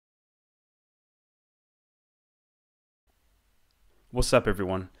What's up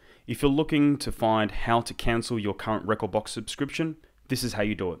everyone? If you're looking to find how to cancel your current Rekordbox subscription, this is how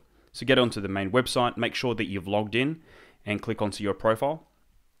you do it. So get onto the main website, make sure that you've logged in and click onto your profile.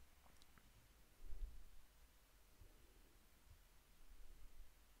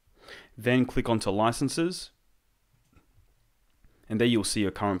 Then click onto licenses. And there you'll see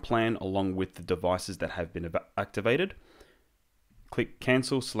your current plan along with the devices that have been activated. Click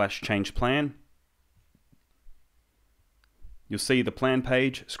cancel/change plan. You'll see the plan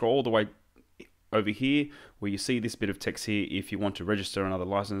page. Scroll all the way over here where you see this bit of text here. If you want to register another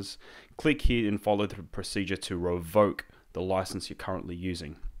license, click here and follow the procedure to revoke the license you're currently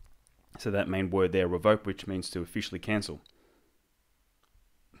using. So that main word there, revoke, which means to officially cancel.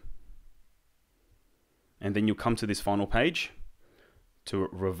 And then you'll come to this final page to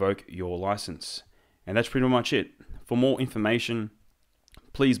revoke your license. And that's pretty much it. For more information,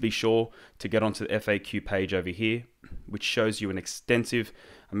 please be sure to get onto the FAQ page over here, which shows you an extensive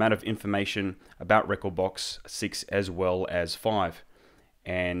amount of information about Rekordbox 6 as well as 5.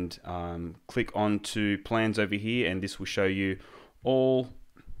 And click on to plans over here, and this will show you all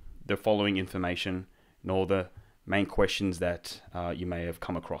the following information and all the main questions that you may have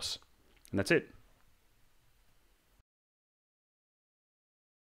come across. And that's it.